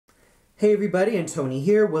Hey everybody, Tony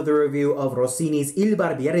here with a review of Rossini's Il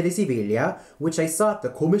Barbiere di Siviglia, which I saw at the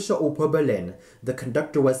Komische Oper Berlin. The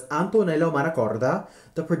conductor was Antonello Manacorda.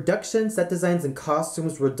 The production, set designs, and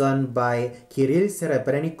costumes were done by Kirill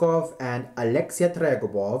Serebrennikov and Alexia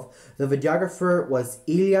Tregobov. The videographer was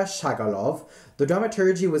Ilya Shagalov. The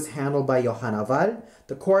dramaturgy was handled by Johanna Val.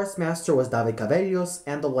 The chorus master was David Cavellos,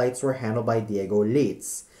 and the lights were handled by Diego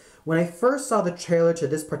Litz. When I first saw the trailer to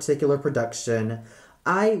this particular production,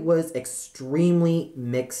 I was extremely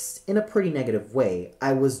mixed in a pretty negative way.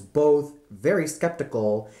 I was both very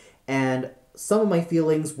skeptical, and some of my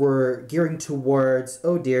feelings were gearing towards,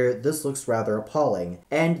 oh dear, this looks rather appalling.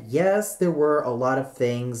 And yes, there were a lot of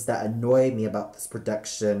things that annoyed me about this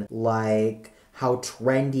production, like how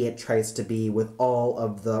trendy it tries to be with all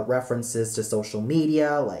of the references to social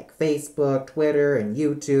media like Facebook, Twitter, and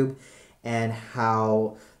YouTube, and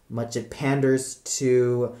how much it panders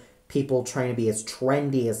to people trying to be as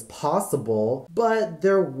trendy as possible. But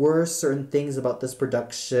there were certain things about this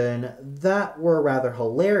production that were rather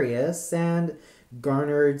hilarious and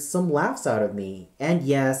garnered some laughs out of me. And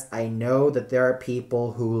yes, I know that there are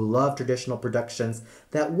people who love traditional productions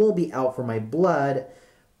that will be out for my blood,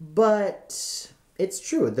 but it's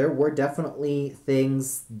true, there were definitely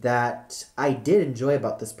things that I did enjoy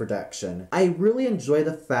about this production. I really enjoy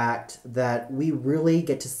the fact that we really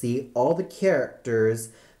get to see all the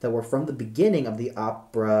characters that were from the beginning of the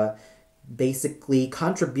opera basically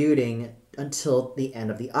contributing until the end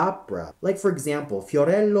of the opera. Like, for example,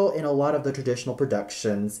 Fiorello in a lot of the traditional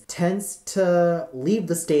productions tends to leave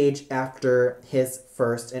the stage after his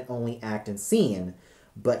first and only act and scene.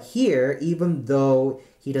 But here, even though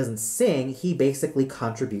he doesn't sing, he basically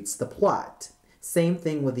contributes the plot. Same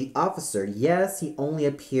thing with the officer. Yes, he only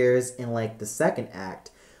appears in like the second act,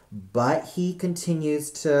 but he continues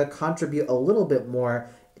to contribute a little bit more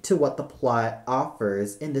to what the plot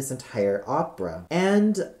offers in this entire opera.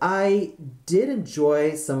 And I did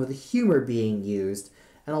enjoy some of the humor being used,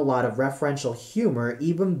 and a lot of referential humor,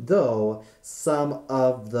 even though some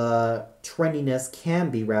of the trendiness can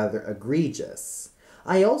be rather egregious.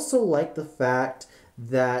 I also like the fact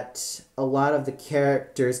that a lot of the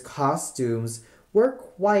characters' costumes were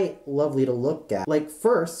quite lovely to look at. Like,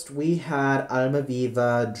 first, we had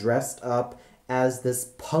Almaviva dressed up as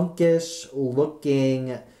this punkish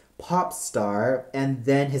looking pop star, and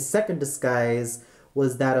then his second disguise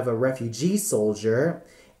was that of a refugee soldier,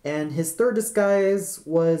 and his third disguise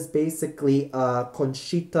was basically a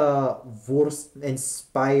Conchita Wurst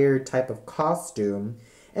inspired type of costume.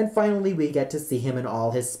 And finally, we get to see him in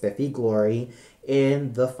all his spiffy glory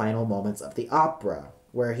in the final moments of the opera,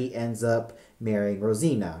 where he ends up marrying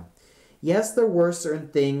Rosina. Yes, there were certain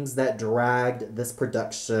things that dragged this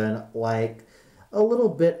production, like a little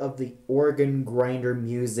bit of the organ grinder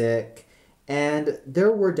music, and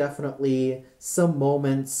there were definitely some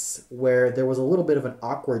moments where there was a little bit of an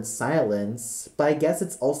awkward silence, but I guess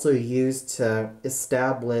it's also used to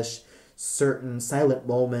establish certain silent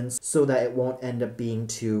moments so that it won't end up being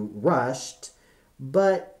too rushed.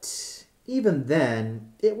 But even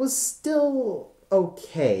then, it was still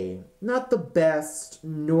okay. Not the best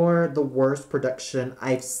nor the worst production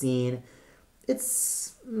I've seen.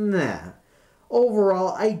 It's meh.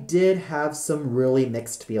 Overall, I did have some really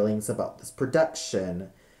mixed feelings about this production,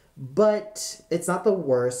 but it's not the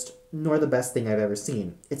worst nor the best thing I've ever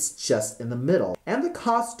seen. It's just in the middle. And the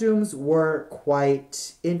costumes were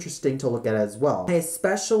quite interesting to look at as well. I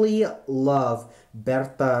especially love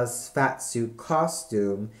Berta's fat suit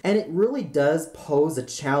costume, and it really does pose a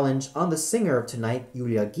challenge on the singer of tonight,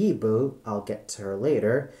 Julia Giebel, I'll get to her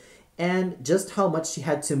later, and just how much she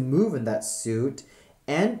had to move in that suit,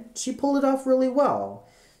 and she pulled it off really well.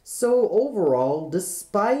 So overall,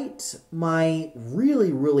 despite my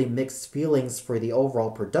really mixed feelings for the overall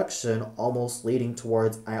production, almost leading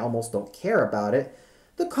towards I almost don't care about it,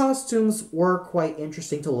 the costumes were quite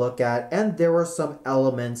interesting to look at, and there were some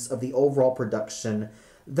elements of the overall production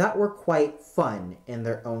that were quite fun in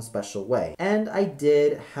their own special way. And I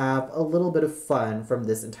did have a little bit of fun from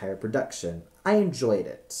this entire production. I enjoyed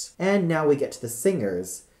it. And now we get to the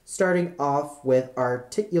singers, starting off with our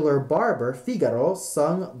titular barber, Figaro,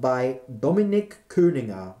 sung by Dominik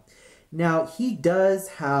Königke. Now, he does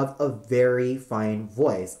have a very fine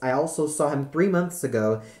voice. I also saw him 3 months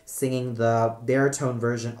ago singing the baritone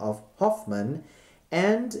version of Hoffmann,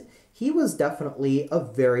 and he was definitely a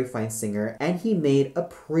very fine singer, and he made a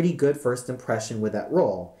pretty good first impression with that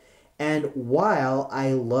role. And while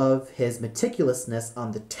I love his meticulousness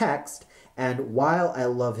on the text, and while I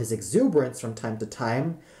love his exuberance from time to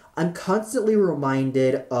time, I'm constantly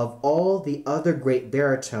reminded of all the other great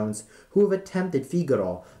baritones who have attempted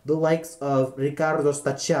Figaro, the likes of Riccardo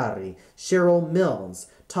Stacciari, Cheryl Milnes,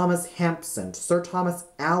 Thomas Hampson, Sir Thomas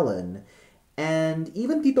Allen, and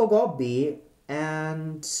even Tito Gobbi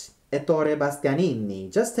and Ettore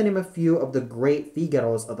Bastianini, just to name a few of the great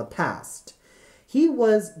Figaros of the past. He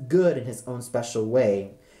was good in his own special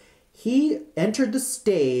way. He entered the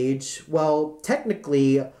stage, well,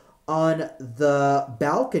 technically on the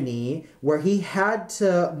balcony where he had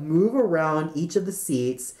to move around each of the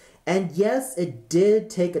seats, and yes, it did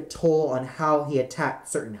take a toll on how he attacked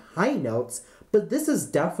certain high notes, but this is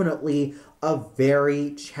definitely a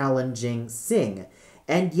very challenging sing.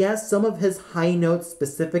 And yes, some of his high notes,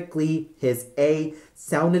 specifically his A,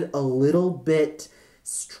 sounded a little bit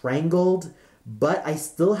strangled, but I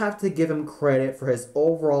still have to give him credit for his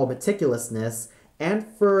overall meticulousness and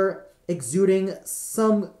for exuding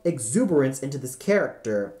some exuberance into this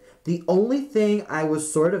character. The only thing I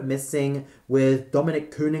was sort of missing with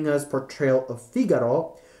Dominic Kuninga's portrayal of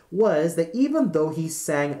Figaro was that even though he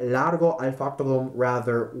sang Largo al factotum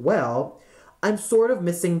rather well, I'm sort of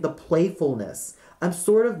missing the playfulness. I'm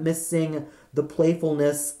sort of missing the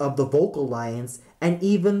playfulness of the vocal lines and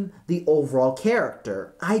even the overall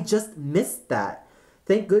character. I just missed that.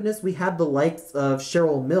 Thank goodness we had the likes of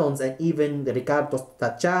Cheryl Milnes and even Riccardo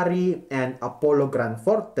Stacciari and Apollo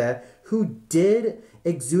Granforte who did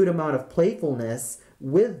exude amount of playfulness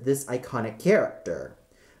with this iconic character.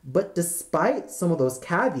 But despite some of those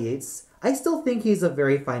caveats, I still think he's a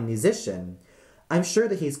very fine musician. I'm sure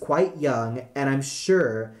that he's quite young, and I'm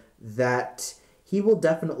sure that he will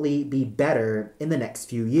definitely be better in the next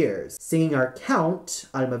few years. Singing our Count,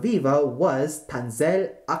 Almaviva, was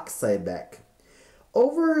Tanzel Aksaybek.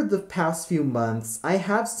 Over the past few months, I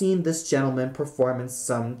have seen this gentleman perform in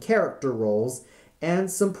some character roles and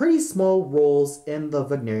some pretty small roles in the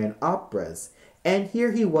Wagnerian operas. And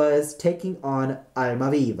here he was taking on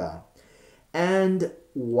Almaviva. And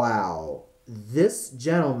wow, this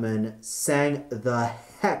gentleman sang the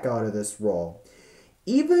heck out of this role.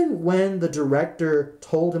 Even when the director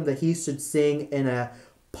told him that he should sing in a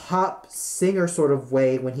pop singer sort of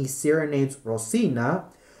way when he serenades Rossini,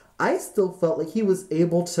 I still felt like he was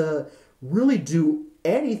able to really do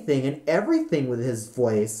anything and everything with his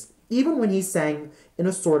voice, even when he sang in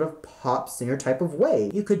a sort of pop singer type of way.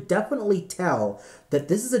 You could definitely tell that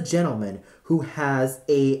this is a gentleman who has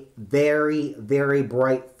a very, very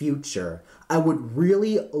bright future. I would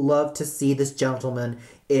really love to see this gentleman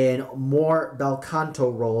in more bel canto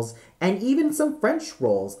roles and even some French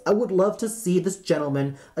roles. I would love to see this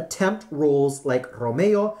gentleman attempt roles like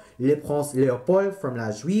Romeo, Le Prince Léopold from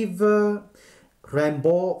La Juive,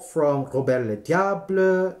 Rimbaud from Robert le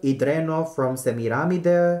Diable, Idreno from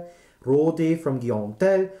Semiramide, Rode from Guillaume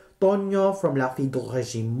Tell, Tonio from La Fille du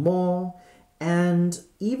Régiment, and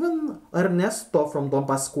even Ernesto from Don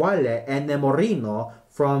Pasquale and Nemorino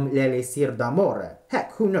from L'Elixir d'Amore.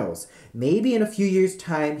 Heck, who knows? Maybe in a few years'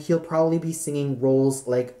 time, he'll probably be singing roles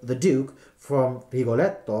like the Duke from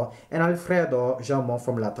Rigoletto and Alfredo Jamon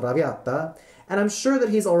from La Traviata, and I'm sure that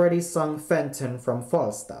he's already sung Fenton from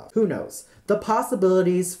Falstaff. Who knows? The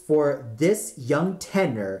possibilities for this young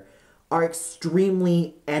tenor are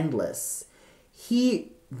extremely endless.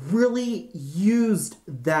 He really used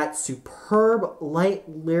that superb light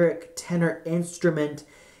lyric tenor instrument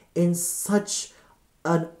in such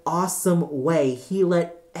an awesome way. He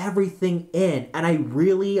let everything in, and I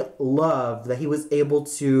really loved that he was able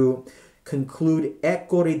to conclude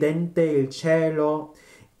Ecco ridente il cielo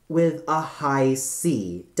with a high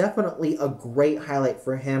C. Definitely a great highlight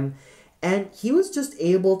for him, and he was just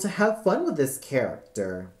able to have fun with this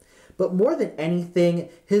character. But more than anything,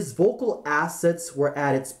 his vocal assets were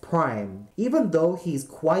at its prime. Even though he's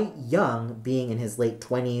quite young, being in his late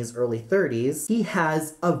 20s, early 30s, he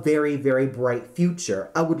has a very, very bright future.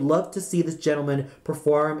 I would love to see this gentleman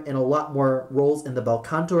perform in a lot more roles in the bel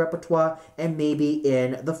canto repertoire and maybe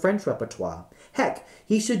in the French repertoire. Heck,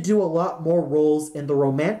 he should do a lot more roles in the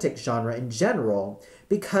romantic genre in general,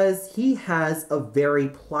 because he has a very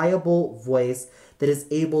pliable voice that is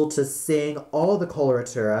able to sing all the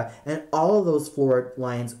coloratura and all of those florid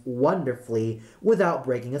lines wonderfully without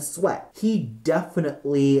breaking a sweat. He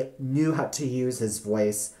definitely knew how to use his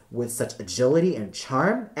voice with such agility and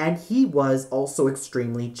charm, and he was also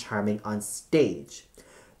extremely charming on stage.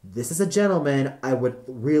 This is a gentleman I would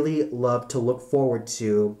really love to look forward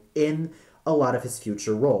to in a lot of his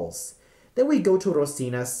future roles. Then we go to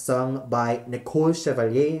Rossini, sung by Nicole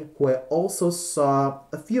Chevalier, who I also saw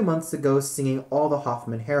a few months ago singing all the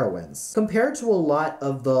Hoffman heroines. Compared to a lot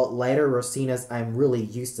of the lighter Rossinis I'm really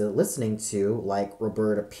used to listening to, like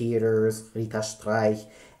Roberta Peters, Rita Streich,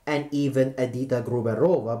 and even Edita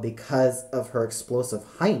Gruberova because of her explosive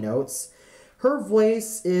high notes, her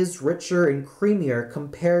voice is richer and creamier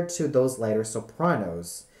compared to those lighter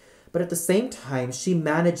sopranos. But at the same time, she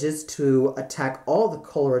manages to attack all the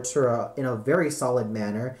coloratura in a very solid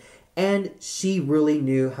manner, and she really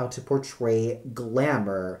knew how to portray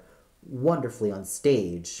glamour wonderfully on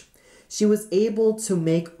stage. She was able to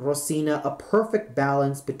make Rosina a perfect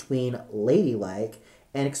balance between ladylike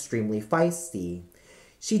and extremely feisty.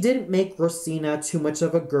 She didn't make Rosina too much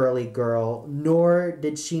of a girly girl, nor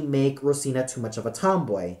did she make Rosina too much of a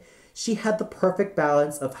tomboy. She had the perfect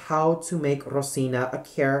balance of how to make Rosina a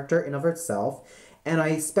character in of herself, and I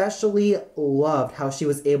especially loved how she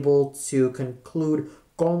was able to conclude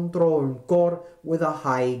contro un cor with a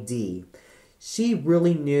high D. She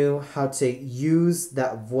really knew how to use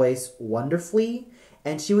that voice wonderfully,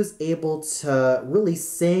 and she was able to really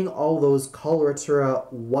sing all those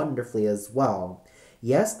coloratura wonderfully as well.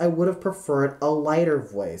 Yes, I would have preferred a lighter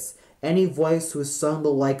voice. Any voice who sung the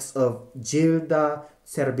likes of Gilda,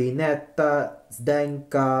 Zerbinetta,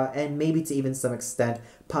 Zdenka, and maybe to even some extent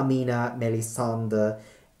Pamina, Melisande,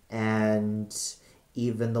 and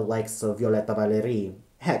even the likes of Violetta Valéry.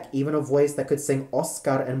 Heck, even a voice that could sing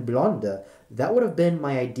Oscar and Blonde. That would have been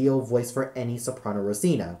my ideal voice for any soprano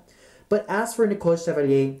Rosina. But as for Nicole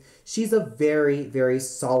Chevalier, she's a very, very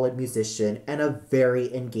solid musician and a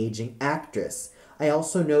very engaging actress. I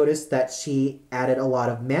also noticed that she added a lot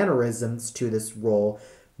of mannerisms to this role,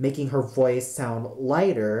 making her voice sound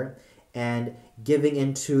lighter and giving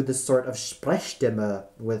into the sort of Sprechstimme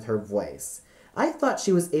with her voice. I thought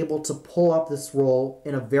she was able to pull up this role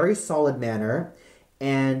in a very solid manner,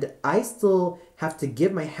 and I still have to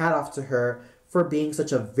give my hat off to her for being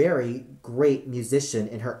such a very great musician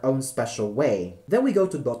in her own special way. Then we go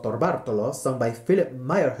to Dr. Bartolo, sung by Philipp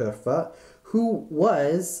Meyerhofer, who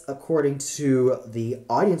was, according to the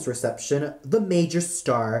audience reception, the major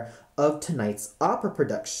star of tonight's opera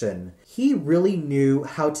production. He really knew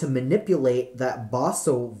how to manipulate that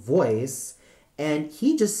basso voice, and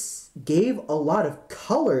he just gave a lot of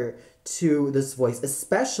color to this voice,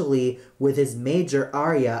 especially with his major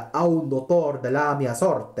aria, A un dottor della mia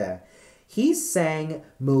sorte. He sang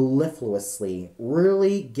mellifluously,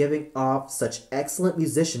 really giving off such excellent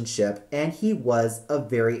musicianship, and he was a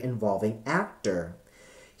very involving actor.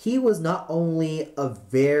 He was not only a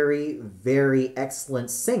very, very excellent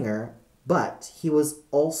singer, but he was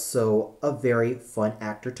also a very fun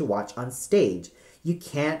actor to watch on stage. You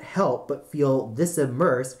can't help but feel this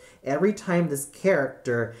immersed every time this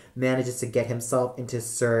character manages to get himself into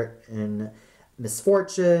certain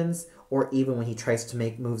misfortunes, or even when he tries to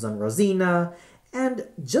make moves on Rosina, and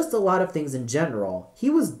just a lot of things in general. He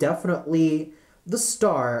was definitely the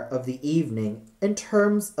star of the evening in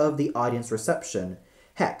terms of the audience reception.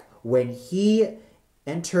 Heck, when he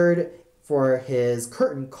entered for his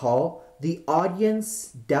curtain call, the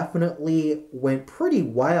audience definitely went pretty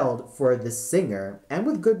wild for this singer, and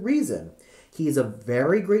with good reason. He's a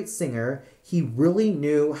very great singer. He really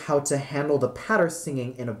knew how to handle the patter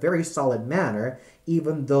singing in a very solid manner,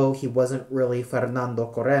 even though he wasn't really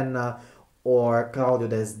Fernando Corena or Claudio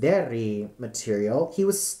Desderi material. He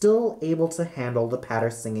was still able to handle the patter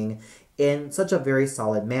singing in such a very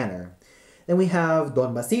solid manner. Then we have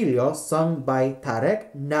Don Basilio, sung by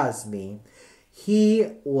Tarek Nazmi.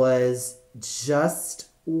 He was just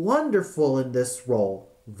wonderful in this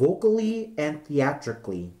role, vocally and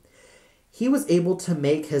theatrically. He was able to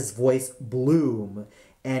make his voice bloom,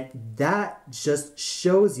 and that just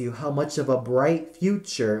shows you how much of a bright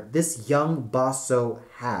future this young basso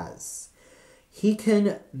has. He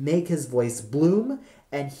can make his voice bloom,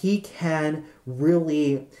 and he can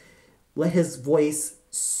really let his voice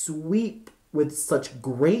sweep with such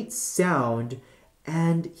great sound,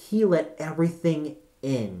 and he let everything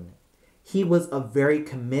in. He was a very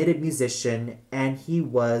committed musician, and he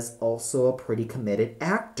was also a pretty committed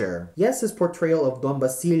actor. Yes, his portrayal of Don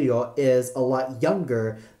Basilio is a lot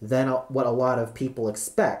younger than what a lot of people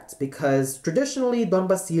expect, because traditionally Don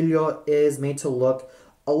Basilio is made to look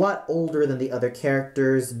a lot older than the other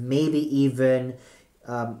characters, maybe even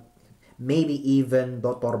Dr.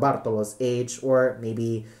 Bartolo's age, or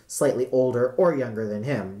maybe slightly older or younger than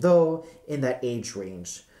him, though in that age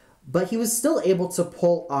range. But he was still able to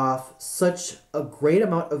pull off such a great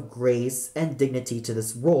amount of grace and dignity to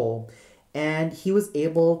this role, and he was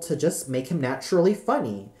able to just make him naturally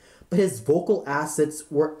funny. But his vocal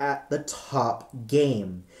assets were at the top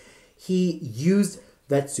game. He used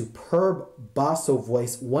that superb basso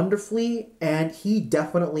voice wonderfully, and he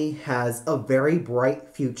definitely has a very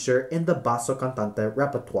bright future in the basso cantante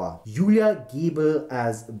repertoire. Julia Giebel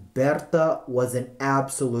as Berta was an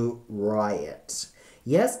absolute riot.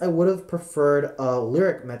 Yes, I would have preferred a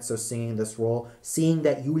lyric mezzo singing this role, seeing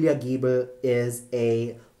that Julia Giebel is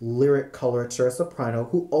a lyric coloratura soprano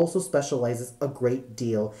who also specializes a great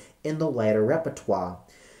deal in the lighter repertoire.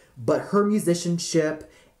 But her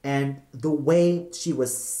musicianship and the way she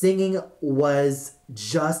was singing was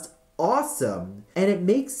just awesome. And it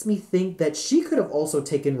makes me think that she could have also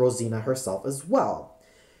taken Rosina herself as well.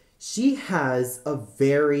 She has a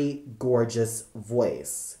very gorgeous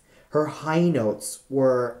voice. Her high notes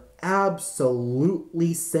were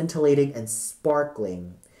absolutely scintillating and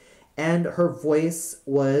sparkling. And her voice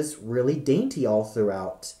was really dainty all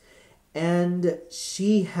throughout. And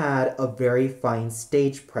she had a very fine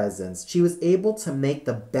stage presence. She was able to make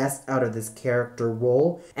the best out of this character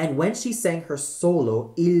role. And when she sang her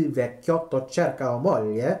solo, Il vecchiotto cerca una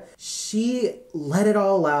moglie, she let it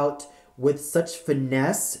all out with such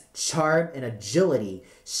finesse, charm, and agility.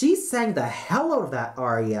 She sang the hell out of that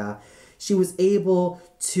aria. She was able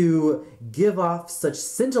to give off such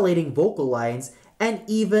scintillating vocal lines and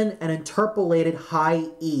even an interpolated high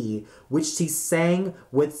E, which she sang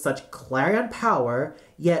with such clarion power,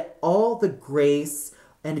 yet all the grace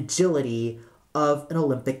and agility of an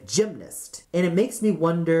Olympic gymnast. And it makes me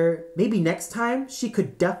wonder, maybe next time she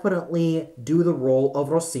could definitely do the role of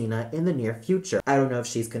Rosina in the near future. I don't know if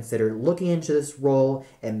she's considered looking into this role,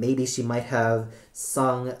 and maybe she might have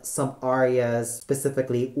sung some arias,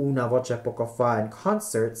 specifically Una voce poco fa in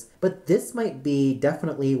concerts, but this might be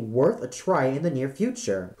definitely worth a try in the near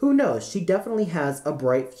future. Who knows, she definitely has a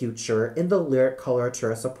bright future in the lyric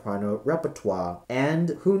coloratura soprano repertoire.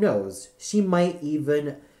 And who knows, she might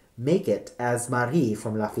even make it as Marie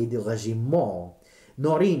from La Fille du Régiment,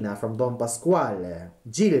 Norina from Don Pasquale,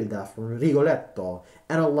 Gilda from Rigoletto,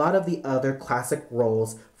 and a lot of the other classic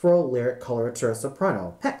roles for a lyric coloratura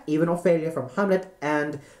soprano. Heck, even Ophelia from Hamlet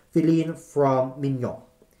and Philine from Mignon.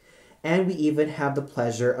 And we even have the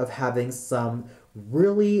pleasure of having some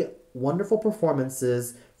really wonderful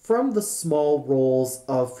performances from the small roles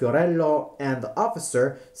of Fiorello and the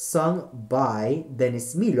officer, sung by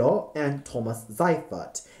Denis Milo and Thomas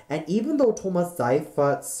Seifert. And even though Thomas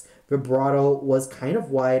Seifert's vibrato was kind of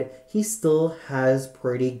wide, he still has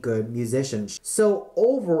pretty good musicianship. So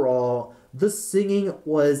overall, the singing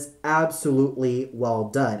was absolutely well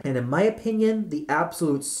done. And in my opinion, the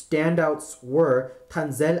absolute standouts were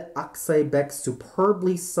Tanzel Axelbeck's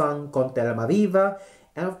superbly sung Con te l'alma viva,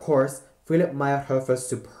 and of course, Philip Meyerhofer's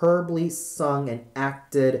superbly sung and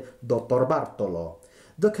acted Dottor Bartolo.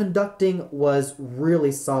 The conducting was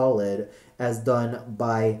really solid, as done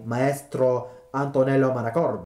by Maestro Antonello Manacorda.